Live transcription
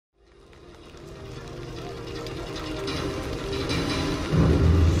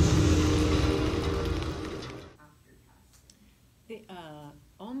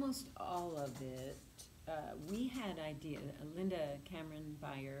almost all of it, we had Lynda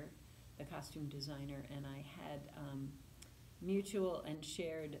Cameron-Bayer, the costume designer, and I had mutual and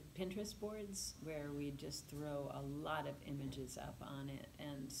shared Pinterest boards where we'd just throw a lot of images up on it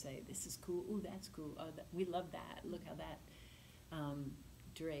and say, this is cool, ooh, that's cool, oh, we love that, look how that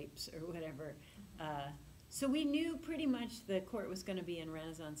drapes or whatever. So we knew pretty much the court was going to be in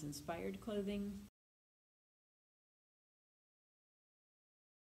Renaissance-inspired clothing.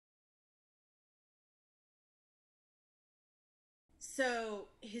 So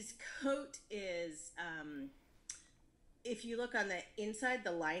his coat is, if you look on the inside,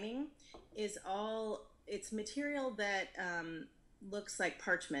 the lining is it's material that looks like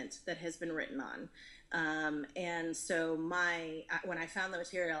parchment that has been written on. And so when I found the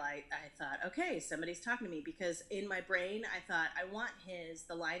material, I thought, okay, somebody's talking to me, because in my brain, I thought, I want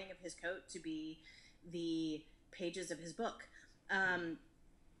the lining of his coat to be the pages of his book.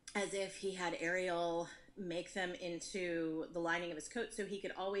 As if he had Ariel make them into the lining of his coat so he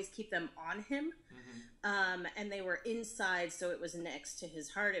could always keep them on him. And they were inside, so it was next to his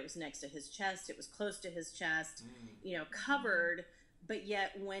heart, it was next to his chest, it was close to his chest, covered, but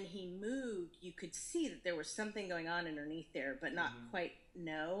yet when he moved, you could see that there was something going on underneath there, but not quite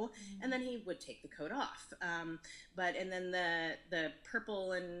know. And then he would take the coat off. And then the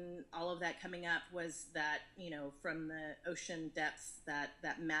purple and all of that coming up was that, from the ocean depths,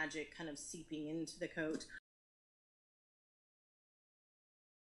 that magic kind of seeping into the coat.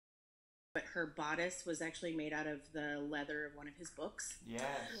 But her bodice was actually made out of the leather of one of his books. Yes.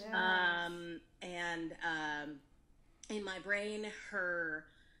 In my brain,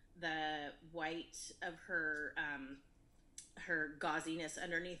 the white of her gauziness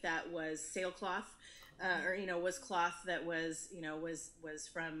underneath that was sailcloth, was cloth that was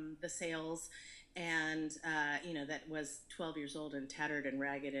from the sails, and that was 12 years old and tattered and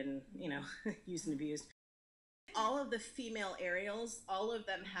ragged and used and abused. All of the female Ariels, all of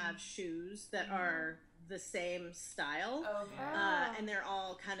them have shoes that are the same style, and they're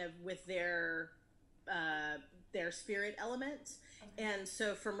all kind of with their spirit element. And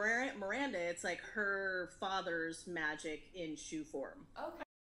so for Miranda, it's like her father's magic in shoe form.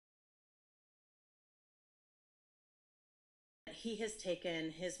 He has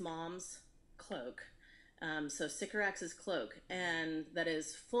taken his mom's cloak, so Sycorax's cloak, and that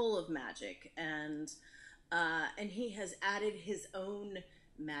is full of magic, and he has added his own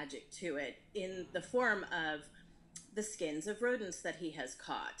magic to it in the form of the skins of rodents that he has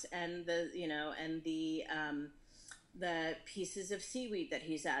caught, and the pieces of seaweed that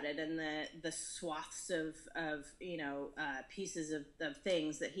he's added, and the swaths of pieces of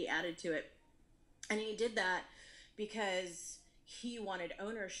things that he added to it. And he did that because he wanted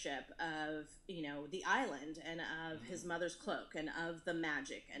ownership of, the island and of his mother's cloak and of the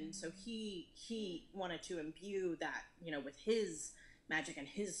magic. And so he wanted to imbue that, with his magic and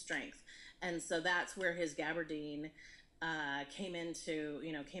his strength. And so that's where his gabardine came into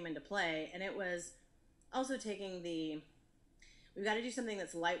play. And it was also taking we've got to do something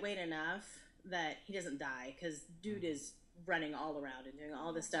that's lightweight enough that he doesn't die, because dude is running all around and doing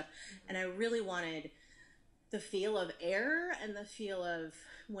all this stuff. And I really wanted the feel of air and the feel of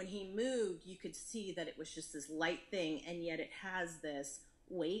when he moved, you could see that it was just this light thing, and yet it has this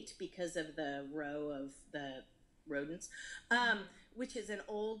weight because of the row of the rodents, which is an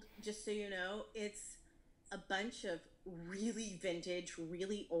old, just so you know, it's a bunch of really vintage,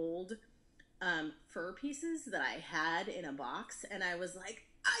 really old fur pieces that I had in a box, and I was like,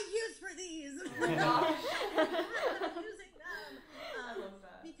 I use for these. I'm using them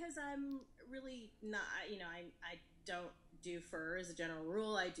because I'm really not, I don't do fur as a general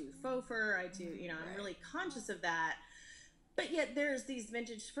rule. I do faux fur. I do, I'm really conscious of that. But yet there's these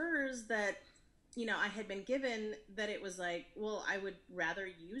vintage furs that, I had been given, that it was like, well, I would rather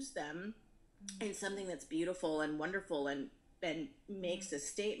use them in something that's beautiful and wonderful and makes a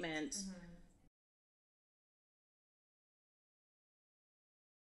statement.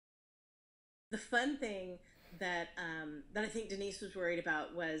 The fun thing that I think Denice was worried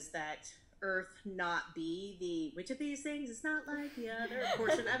about was that Earth not be which of these things is not like the other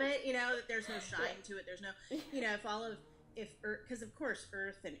portion of it, that there's no shine to it. There's no, because of course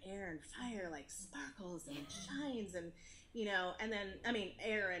Earth and air and fire like sparkles and shines, and and then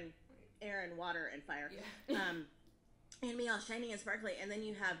air and water and fire, and me all shiny and sparkly, and then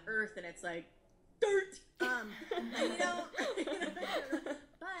you have Earth and it's like dirt, but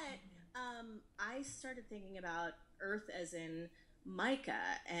I started thinking about Earth as in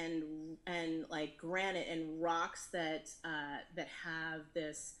mica and like granite and rocks that have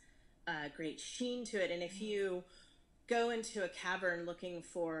this great sheen to it. And if you go into a cavern looking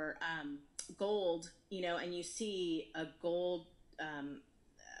for gold, you know, and you see a gold,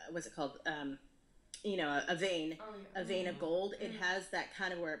 what's it called? You know, a vein, a vein of gold. It has that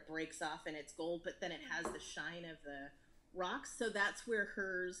kind of where it breaks off and it's gold, but then it has the shine of the rocks. So that's where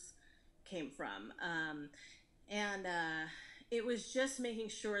hers came from. And it was just making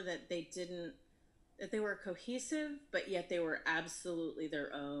sure that that they were cohesive, but yet they were absolutely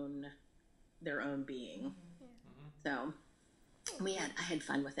their own being. So I had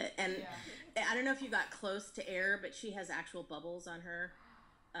fun with it. And I don't know if you got close to Air, but she has actual bubbles on her.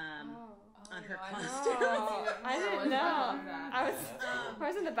 On her costume. I didn't know. I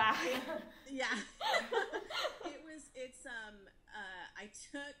was in the back. Yeah. I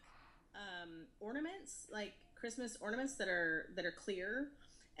took ornaments, like Christmas ornaments that are clear,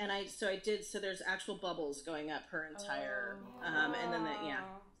 and so there's actual bubbles going up her entire and then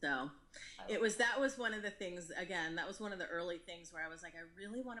so that was one of the things, again, that was one of the early things where I was like, I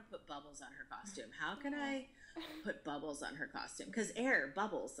really want to put bubbles on her costume. How can I put bubbles on her costume? Because Air,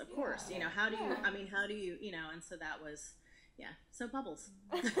 bubbles, of course, you know, how do you, you know, and so that was, so bubbles.